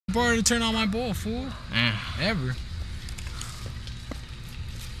Bar to turn on my bowl, fool. Ever.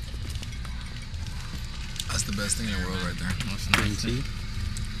 That's the best thing in the world right there. Most nice tea.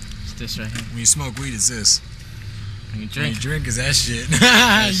 It's this right here. When you smoke weed, it's this. When you drink. When you drink is that shit.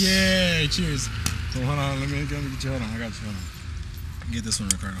 Yeah, cheers. So hold on, let me get you. Hold on, I got you. Hold on. Get this one,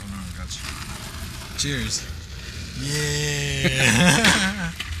 Ricardo. Hold on, I got you. Cheers.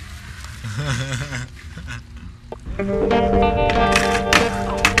 Yeah.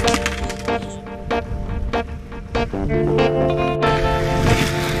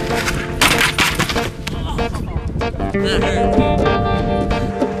 That hurt.